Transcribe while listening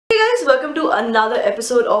to another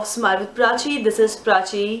episode of Smile with Prachi. This is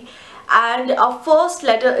Prachi, and our first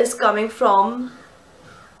letter is coming from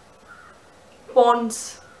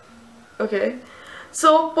Pons. Okay,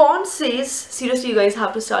 so Pons says, seriously, you guys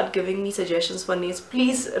have to start giving me suggestions for names.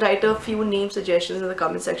 Please write a few name suggestions in the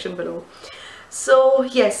comment section below. So,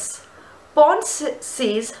 yes, Pons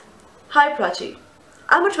says, "Hi Prachi,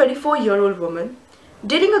 I'm a 24-year-old woman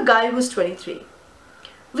dating a guy who's 23.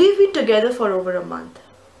 We've been together for over a month.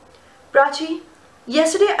 Prachi,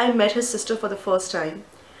 yesterday I met his sister for the first time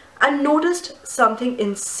and noticed something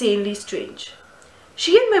insanely strange.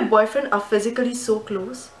 She and my boyfriend are physically so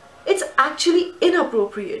close, it's actually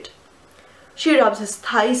inappropriate. She rubs his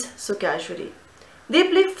thighs so casually. They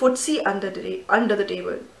play footsie under the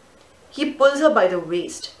table. He pulls her by the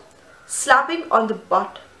waist, slapping on the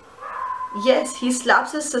butt. Yes, he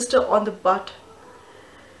slaps his sister on the butt.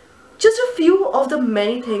 Just a few of the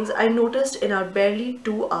many things I noticed in our barely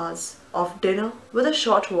 2 hours of dinner with a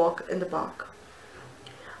short walk in the park.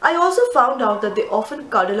 I also found out that they often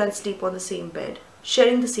cuddle and sleep on the same bed,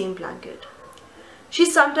 sharing the same blanket. She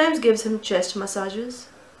sometimes gives him chest massages.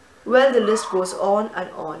 Well, the list goes on and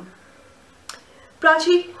on.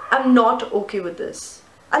 Prachi, I'm not okay with this.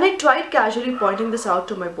 And I tried casually pointing this out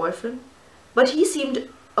to my boyfriend, but he seemed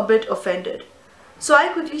a bit offended. So I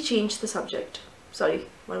quickly changed the subject. Sorry,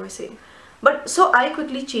 what am I saying? So I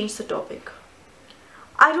quickly changed the topic.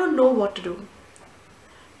 I don't know what to do.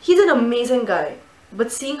 He's an amazing guy,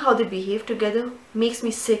 but seeing how they behave together makes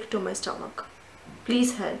me sick to my stomach.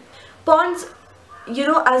 Please help." Pons,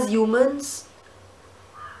 as humans,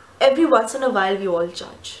 every once in a while we all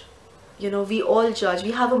judge. We all judge.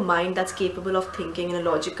 We have a mind that's capable of thinking in a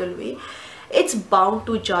logical way. It's bound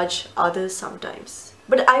to judge others sometimes.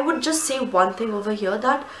 But I would just say one thing over here,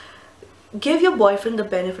 that give your boyfriend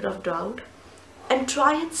the benefit of doubt and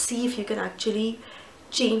try and see if you can actually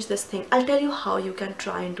change this thing. I'll tell you how you can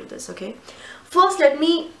try and do this, okay? First, let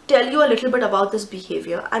me tell you a little bit about this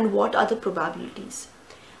behavior and what are the probabilities.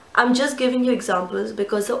 I'm just giving you examples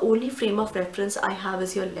because the only frame of reference I have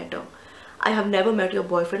is your letter. I have never met your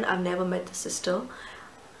boyfriend. I've never met the sister.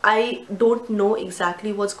 I don't know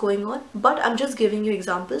exactly what's going on, but I'm just giving you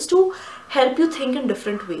examples to help you think in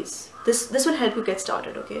different ways. This will help you get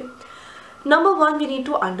started, okay? Number one, we need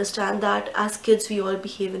to understand that as kids we all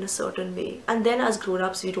behave in a certain way, and then as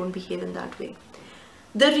grown-ups we don't behave in that way.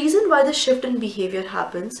 The reason why the shift in behavior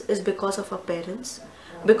happens is because of our parents,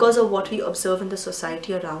 because of what we observe in the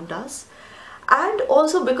society around us, and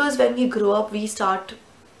also because when we grow up we start,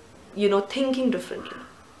 thinking differently.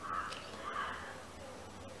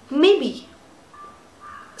 Maybe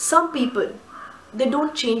some people, they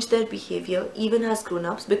don't change their behavior even as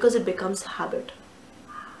grown-ups because it becomes habit.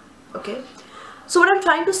 Okay, so what I'm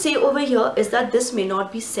trying to say over here is that this may not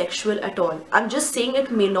be sexual at all. I'm just saying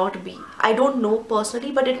it may not be. I don't know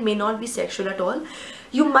personally, but it may not be sexual at all.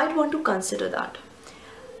 You might want to consider that.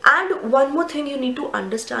 And one more thing you need to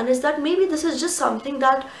understand is that maybe this is just something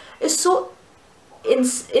that is so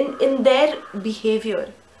in their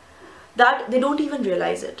behavior that they don't even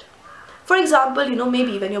realize it. For example,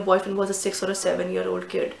 maybe when your boyfriend was a 6 or a 7-year-old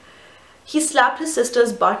kid, he slapped his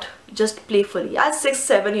sister's butt just playfully. As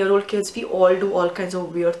 6-7-year-old kids, we all do all kinds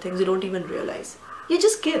of weird things you don't even realize. You're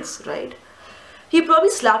just kids, right? He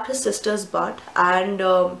probably slapped his sister's butt, and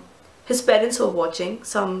his parents were watching,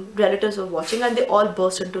 some relatives were watching, and they all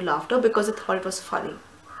burst into laughter because they thought it was funny.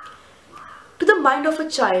 To the mind of a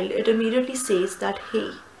child, it immediately says that,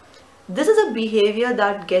 hey, this is a behavior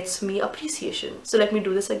that gets me appreciation, so let me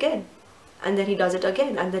do this again. And then he does it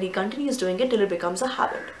again, and then he continues doing it till it becomes a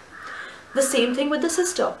habit. The same thing with the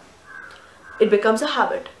sister. It becomes a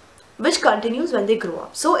habit, which continues when they grow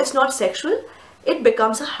up. So it's not sexual, it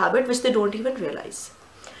becomes a habit which they don't even realize.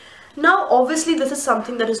 Now, obviously, this is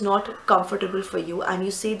something that is not comfortable for you, and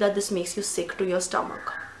you say that this makes you sick to your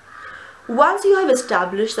stomach. Once you have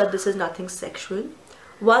established that this is nothing sexual,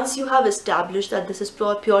 once you have established that this is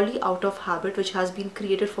purely out of habit which has been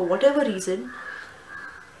created for whatever reason,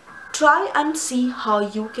 try and see how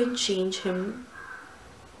you can change him,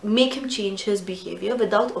 make him change his behavior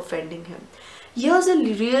without offending him. Here's a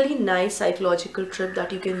really nice psychological trick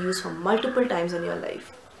that you can use for multiple times in your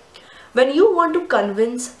life. When you want to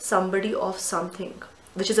convince somebody of something,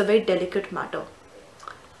 which is a very delicate matter,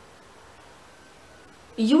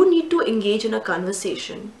 you need to engage in a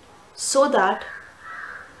conversation so that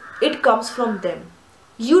it comes from them.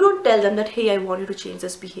 You don't tell them that, hey, I want you to change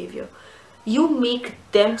this behavior. You make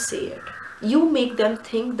them say it. You make them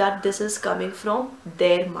think that this is coming from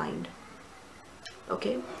their mind.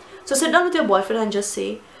 Okay? So sit down with your boyfriend and just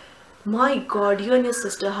say, my God, you and your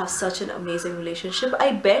sister have such an amazing relationship.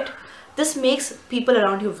 I bet This makes people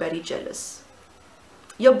around you very jealous.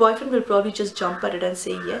 Your boyfriend will probably just jump at it and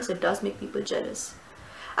say, yes, it does make people jealous.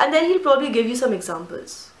 And then he'll probably give you some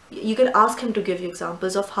examples. You can ask him to give you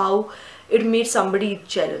examples of how it made somebody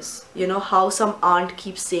jealous. You know, how some aunt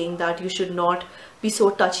keeps saying that you should not be so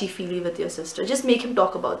touchy-feely with your sister. Just make him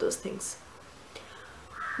talk about those things.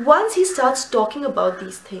 Once he starts talking about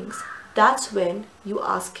these things, that's when you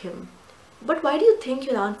ask him, but why do you think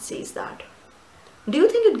your aunt says that? Do you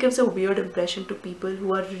think it gives a weird impression to people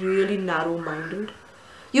who are really narrow-minded?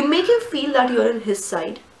 You make him feel that you're on his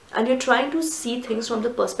side and you're trying to see things from the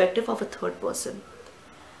perspective of a third person.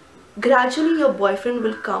 Gradually, your boyfriend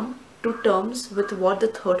will come to terms with what the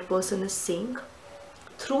third person is saying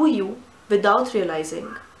through you without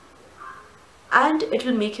realizing, and it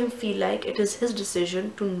will make him feel like it is his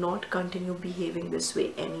decision to not continue behaving this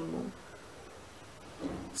way anymore.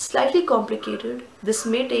 Slightly complicated, this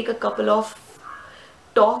may take a couple of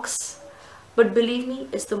talks, but believe me,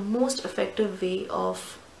 it's the most effective way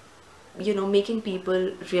of, making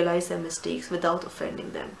people realize their mistakes without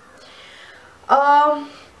offending them.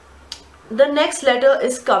 The next letter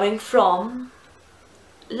is coming from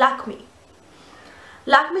Lakme.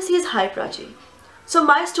 Lakme says, hi Prachi. So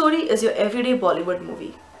my story is your everyday Bollywood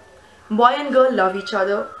movie. Boy and girl love each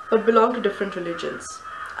other but belong to different religions,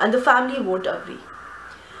 and the family won't agree.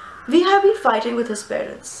 We have been fighting with his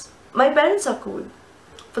parents. My parents are cool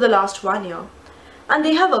for the last 1 year and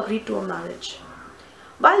they have agreed to a marriage.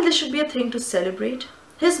 While this should be a thing to celebrate,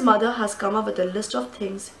 his mother has come up with a list of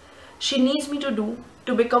things she needs me to do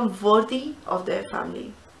to become worthy of their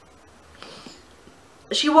family.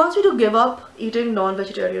 She wants me to give up eating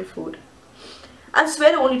non-vegetarian food and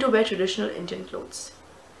swear only to wear traditional Indian clothes.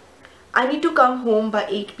 I need to come home by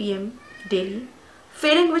 8 p.m. daily,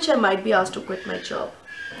 failing which I might be asked to quit my job.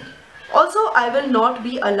 Also, I will not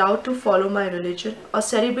be allowed to follow my religion or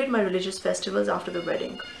celebrate my religious festivals after the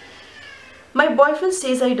wedding. My boyfriend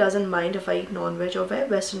says that he doesn't mind if I eat non-veg or wear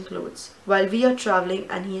western clothes while we are traveling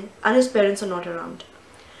and his parents are not around.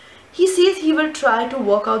 He says he will try to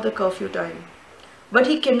work out the curfew time, but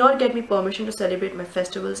he cannot get me permission to celebrate my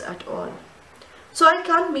festivals at all. So I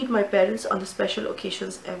can't meet my parents on the special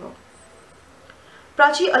occasions ever.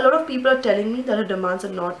 Prachi, a lot of people are telling me that her demands are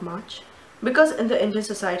not much because in the Indian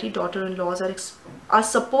society, daughter-in-laws are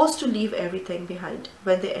supposed to leave everything behind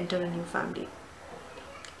when they enter a new family.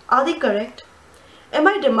 Are they correct? Am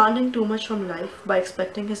I demanding too much from life by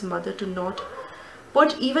expecting his mother to not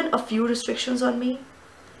put even a few restrictions on me?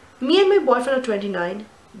 Me and my boyfriend are 29,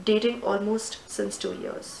 dating since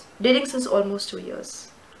almost 2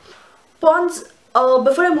 years. Pawns,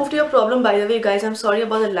 before I move to your problem, by the way guys, I'm sorry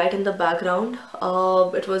about the light in the background.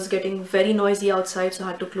 It was getting very noisy outside, so I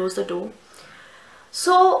had to close the door.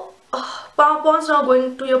 So, Pawns, now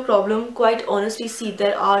going to your problem, quite honestly, see,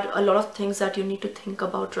 there are a lot of things that you need to think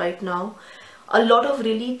about right now. A lot of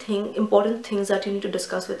really important things that you need to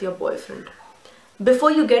discuss with your boyfriend. Before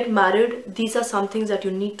you get married, these are some things that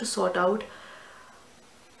you need to sort out,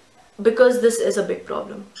 because this is a big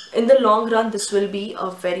problem. In the long run, this will be a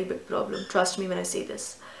very big problem. Trust me when I say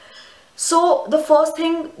this. So the first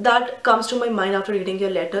thing that comes to my mind after reading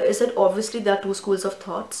your letter is that obviously there are two schools of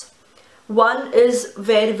thoughts. One is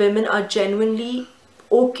where women are genuinely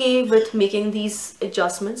okay with making these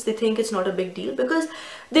adjustments. They think it's not a big deal because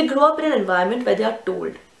they grew up in an environment where they are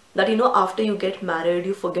told that, after you get married,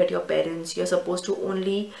 you forget your parents. You're supposed to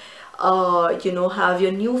only, have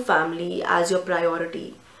your new family as your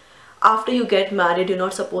priority. After you get married, you're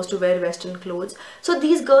not supposed to wear western clothes. So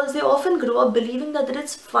these girls, they often grow up believing that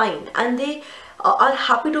it's fine, and they are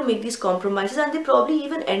happy to make these compromises, and they probably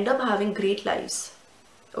even end up having great lives.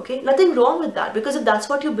 Okay, nothing wrong with that, because if that's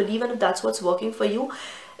what you believe and if that's what's working for you,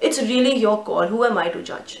 it's really your call. Who am I to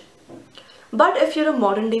judge? But if you're a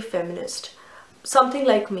modern day feminist, something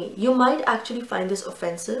like me, you might actually find this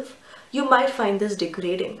offensive. You might find this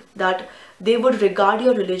degrading, that they would regard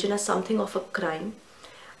your religion as something of a crime.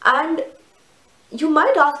 And you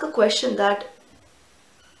might ask a question that,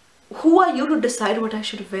 who are you to decide what I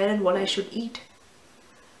should wear and what I should eat?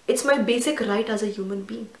 It's my basic right as a human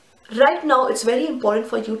being. Right now, it's very important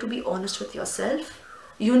for you to be honest with yourself.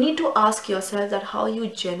 You need to ask yourself that how you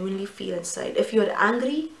genuinely feel inside. If you're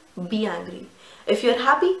angry, be angry. If you're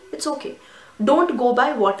happy, it's okay. Don't go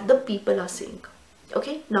by what the people are saying.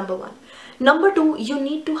 Okay, number one. Number two, you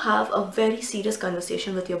need to have a very serious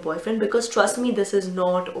conversation with your boyfriend, because trust me, this is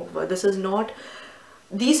not over.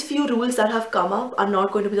 These few rules that have come up are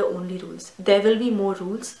not going to be the only rules. There will be more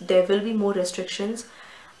rules, there will be more restrictions,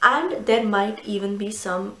 and there might even be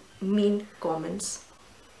some mean comments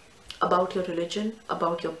about your religion,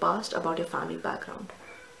 about your past, about your family background.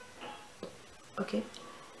 Okay?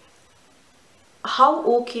 how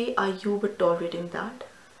okay are you with tolerating that?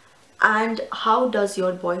 And how does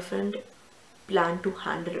your boyfriend plan to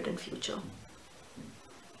handle it in future?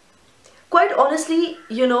 Quite honestly,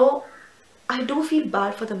 I do feel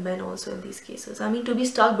bad for the men also in these cases. I mean, to be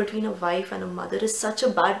stuck between a wife and a mother is such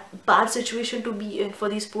a bad situation to be in for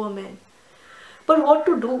these poor men. But what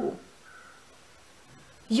to do?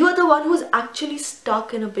 You are the one who's actually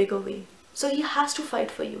stuck in a bigger way. So he has to fight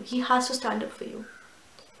for you. He has to stand up for you.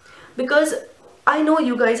 Because I know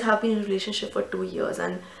you guys have been in a relationship for 2 years,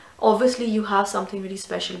 and obviously you have something really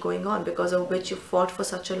special going on because of which you fought for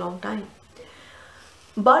such a long time.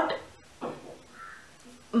 But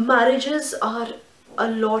marriages are a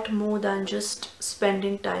lot more than just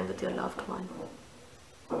spending time with your loved one.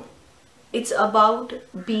 It's about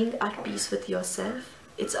being at peace with yourself.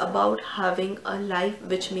 It's about having a life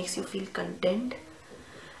which makes you feel content.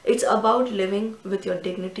 It's about living with your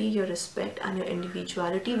dignity, your respect, and your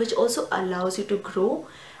individuality, which also allows you to grow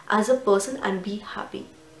as a person and be happy.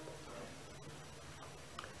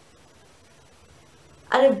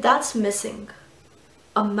 And if that's missing,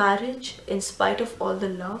 a marriage, in spite of all the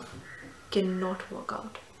love, cannot work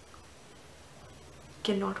out.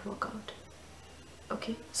 Cannot work out.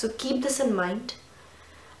 Okay? So keep this in mind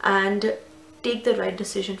and take the right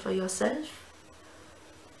decision for yourself,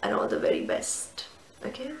 and all the very best.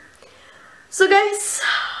 Okay? So guys,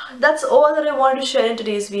 that's all that I wanted to share in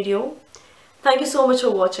today's video. Thank you so much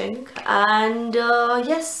for watching, and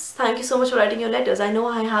yes, thank you so much for writing your letters. I know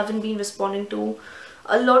I haven't been responding to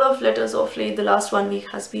a lot of letters of late. The last 1 week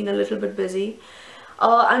has been a little bit busy.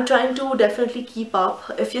 I'm trying to definitely keep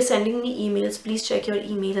up. If you're sending me emails, please check your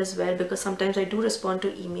email as well, because sometimes I do respond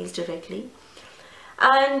to emails directly.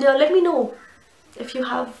 And let me know if you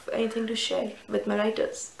have anything to share with my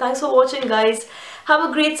writers. Thanks for watching, guys. Have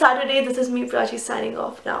a great Saturday. This is me, Prachi, signing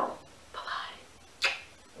off now.